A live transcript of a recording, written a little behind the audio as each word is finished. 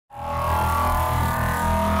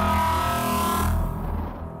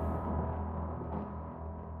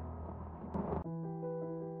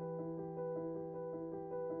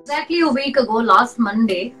Exactly a week ago, last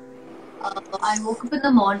Monday, I woke up in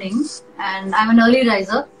the morning and I'm an early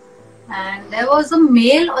riser, and there was a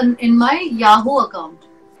mail in my Yahoo account,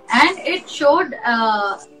 and it showed,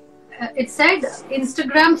 it said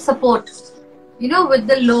Instagram support, with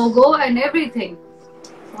the logo and everything.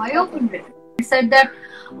 So I opened it. It said that,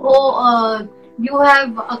 oh, you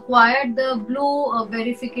have acquired the blue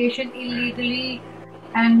verification illegally,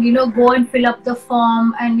 and go and fill up the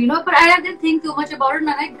form, and but I didn't think too much about it, and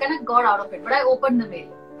I kind of got out of it. But I opened the mail.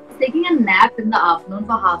 I was taking a nap in the afternoon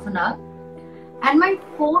for half an hour, and my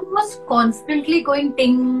phone was constantly going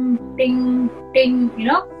ting, ting, ting.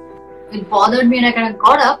 It bothered me, and I kind of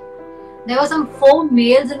got up. There were some 4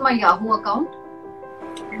 mails in my Yahoo account,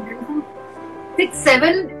 and there were some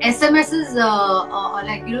 6-7 SMSs,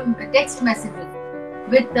 text messages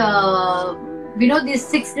with these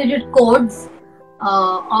 6-digit codes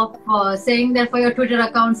of saying that for your Twitter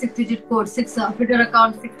account 6-digit code, Twitter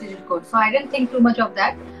account 6-digit code. So I didn't think too much of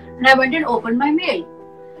that, and I went and opened my mail.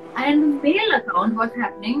 And in the mail account, what's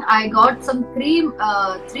happening? I got some three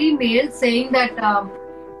mails saying that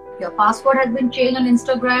your password has been changed on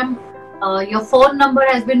Instagram, your phone number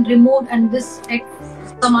has been removed, and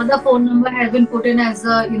some other phone number has been put in as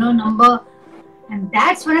a number. And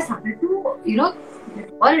that's when I started to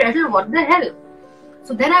get worried. What the hell?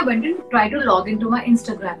 So then I went and tried to log into my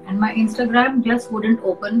Instagram, and my Instagram just wouldn't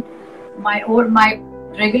open. My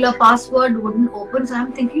regular password wouldn't open. So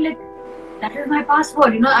I'm thinking, like, that is my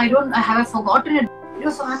password. I have forgotten it.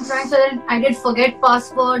 So I'm trying. So then I did forget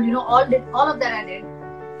password. All of that I did.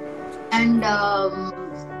 And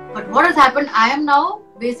but what has happened? I am now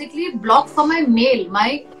basically blocked for my mail.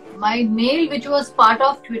 My mail, which was part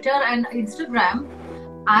of Twitter and Instagram,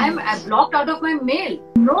 I am blocked out of my mail.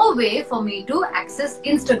 No way for me to access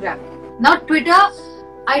Instagram. Now Twitter,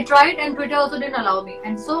 I tried, and Twitter also didn't allow me.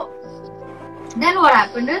 And so then what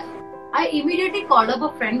happened is, I immediately called up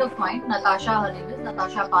a friend of mine, Natasha. Her name is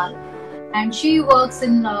Natasha Pal, and she works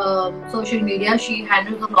in social media. She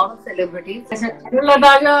handles a lot of celebrities. I said,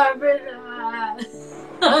 Natasha,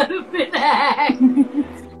 I've been hacked.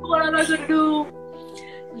 What am I going to do?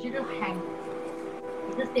 So she just hang.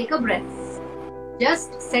 Just take a breath.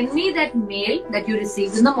 Just send me that mail that you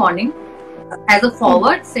received in the morning as a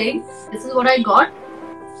forward saying, this is what I got,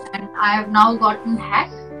 and I have now gotten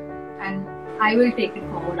hacked, and I will take it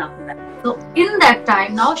forward after that. So in that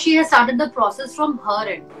time, now she has started the process from her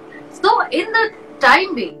end. So in the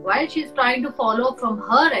time being, while she's trying to follow from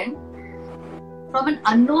her end, from an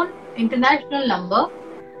unknown international number,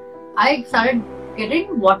 I started getting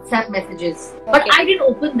WhatsApp messages. Okay. But I didn't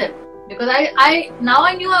open them because I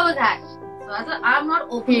knew I was hacked. So I thought, I'm not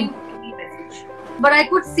opening any message. But I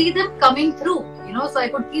could see them coming through, so I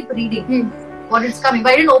could keep reading what is coming.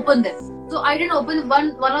 But I didn't open them. So I didn't open.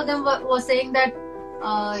 One of them was saying that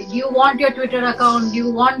you want your Twitter account,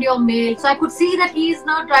 you want your mail. So I could see that he is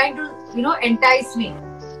now trying to, entice me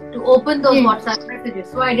to open those WhatsApp messages.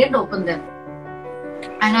 So I didn't open them.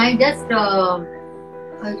 And I just,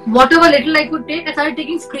 whatever little I could take, I started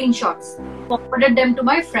taking screenshots. Forwarded them to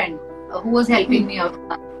my friend who was helping me out.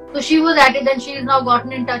 So she was at it, and she's now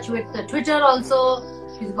gotten in touch with Twitter also.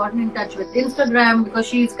 She's gotten in touch with Instagram because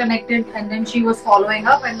she's connected, and then she was following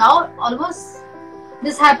up. And now almost,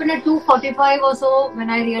 this happened at 2:45 or so when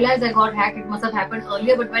I realized I got hacked. It must have happened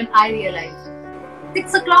earlier, but when I realized,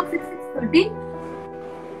 6 o'clock, 6:30,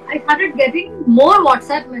 I started getting more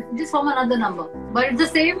WhatsApp messages from another number. But it's the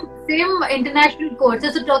same international code.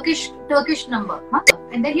 It's a Turkish number. Huh?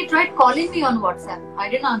 And then he tried calling me on WhatsApp. I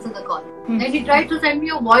didn't answer the call. Then he tried to send me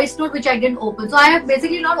a voice note, which I didn't open. So I have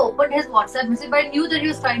basically not opened his WhatsApp message, but I knew that he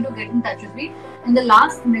was trying to get in touch with me. And the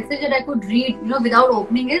last message that I could read, without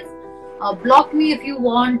opening is, block me if you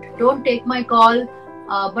want, don't take my call,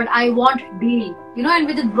 but I want deal. And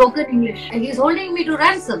with a broken English. And he's holding me to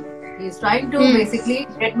ransom. He's trying to basically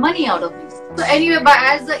get money out of me. So anyway, but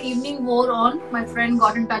as the evening wore on, my friend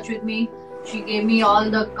got in touch with me. She gave me all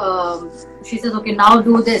the, she says, okay, now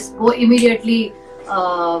do this. Go immediately.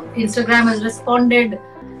 Instagram has responded.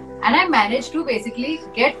 And I managed to basically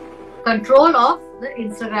get control of the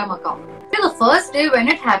Instagram account. The first day when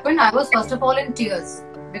it happened, I was first of all in tears.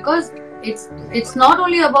 Because it's not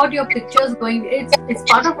only about your pictures going,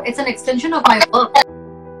 it's an extension of my work.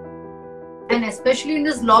 And especially in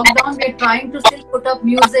this lockdown, we're trying to still put up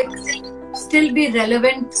music, still be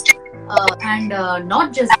relevant, and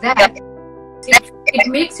not just that, it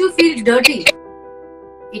makes you feel dirty.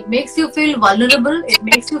 It makes you feel vulnerable. It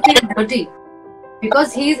makes you feel dirty.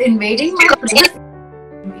 Because he is invading my privacy.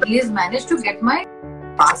 He has managed to get my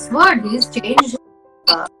password. He's changed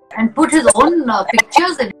and put his own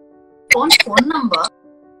pictures and his own phone number.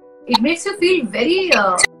 It makes you feel very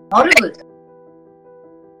horrible.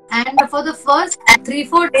 And for the first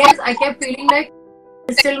 3-4 days, I kept feeling like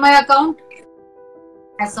it's still my account.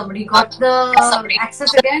 Has somebody got the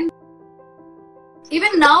access again?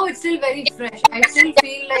 Even now, it's still very fresh. I still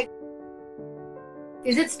feel like,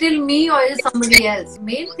 is it still me or is it somebody else?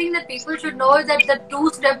 Main thing that people should know is that the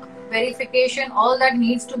 2-step verification, all that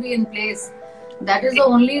needs to be in place. That is the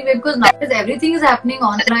only way, because nowadays everything is happening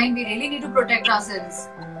online. We really need to protect ourselves.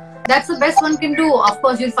 That's the best one can do. Of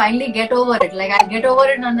course, you'll finally get over it. Like, I'll get over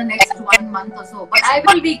it in the next 1 month or so. But I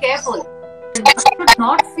will be careful. You should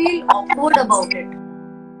not feel awkward about it.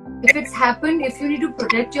 If it's happened, if you need to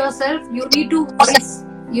protect yourself, you need to voice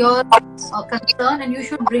your concern and you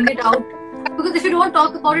should bring it out. Because if you don't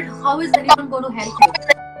talk about it, how is anyone going to help you?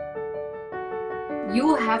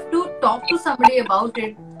 You have to talk to somebody about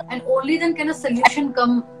it, and only then can a solution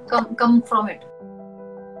come from it.